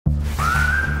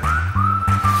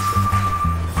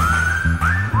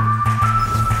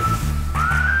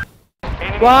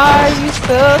Why are you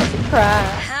so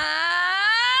surprised?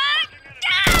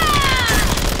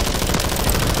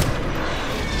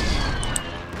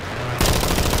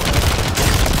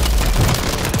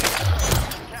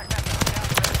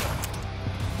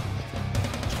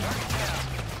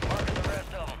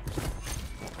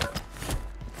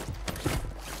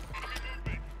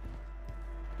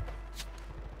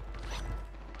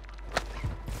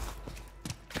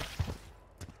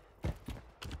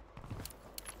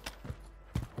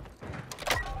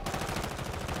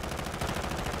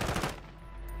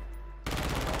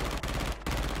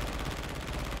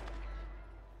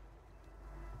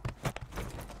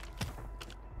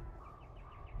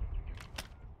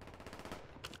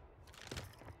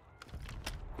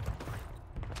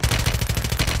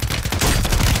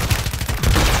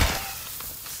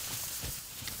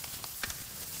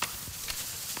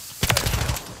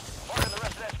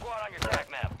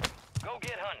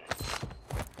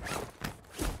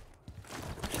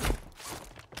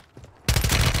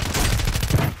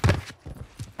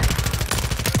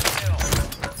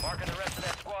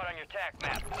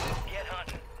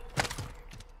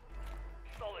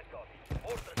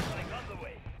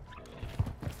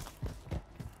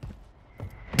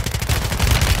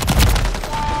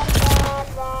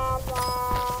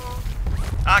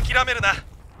諦めるな。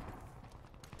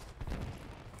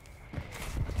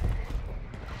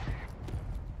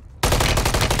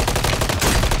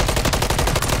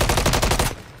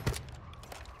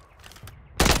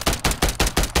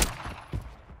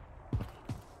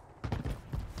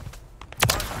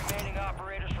Remaining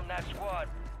operators from that squad.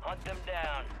 Hunt them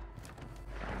down.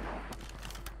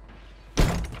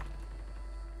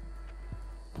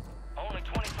 Only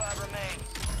 25 remain.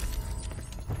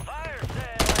 Fire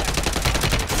sale!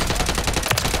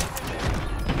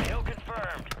 Kill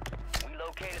confirmed. We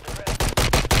located the rest.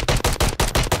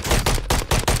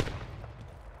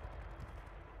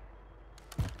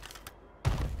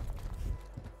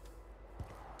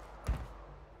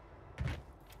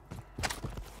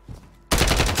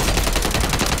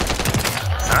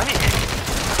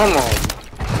 Come on.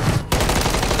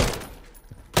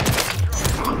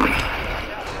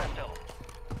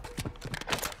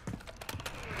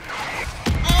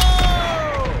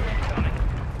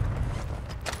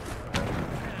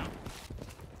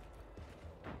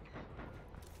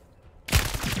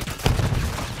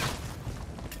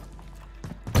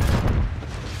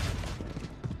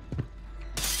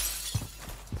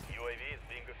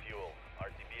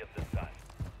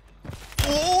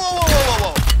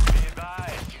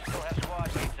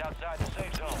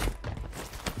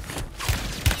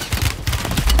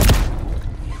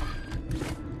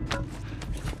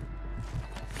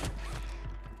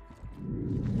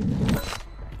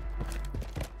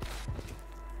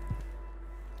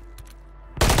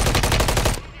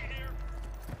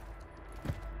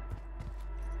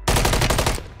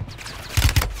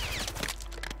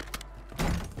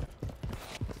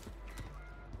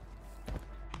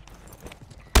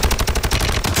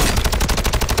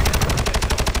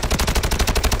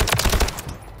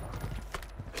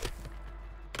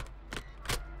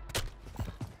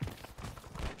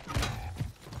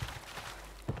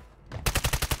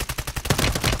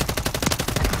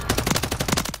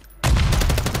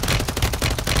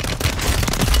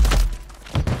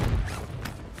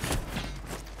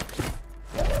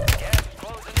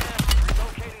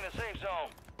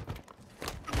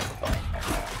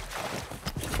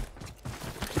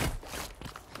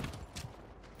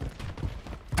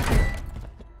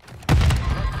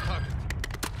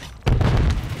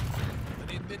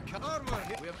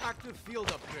 We have active field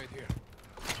upgrade here.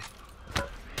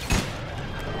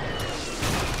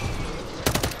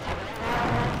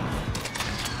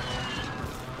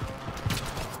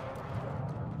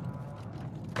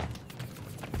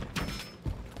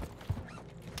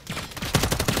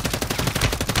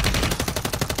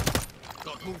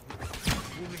 Got movement.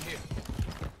 Moving here.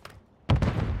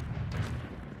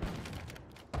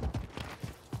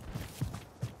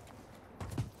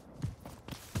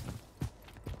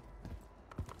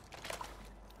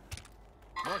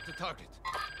 Mark the target.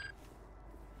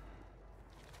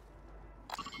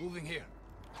 Moving here.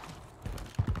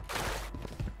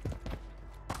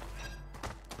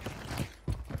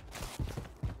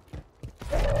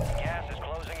 Gas is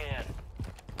closing in.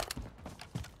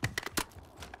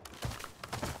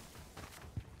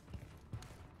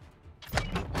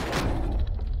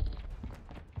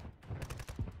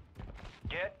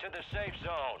 Get to the safe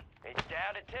zone. It's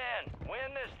down to 10.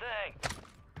 Win this thing.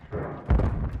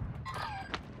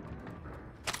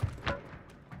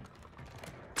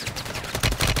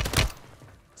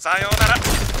 Sayonara.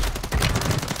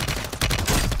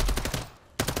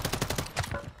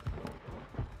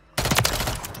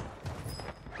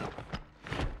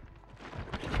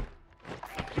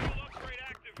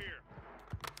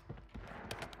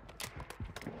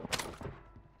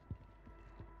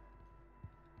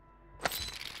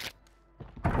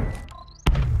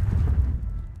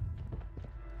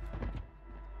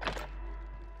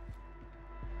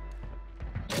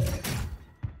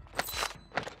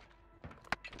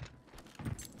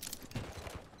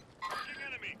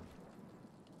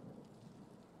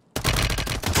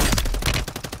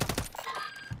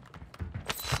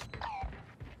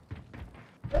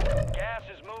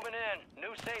 moving in.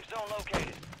 New safe zone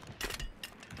located.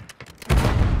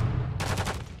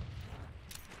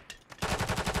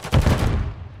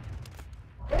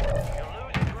 You're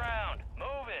losing ground.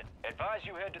 Move it. Advise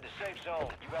you head to the safe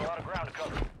zone. You got a lot of ground to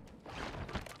cover.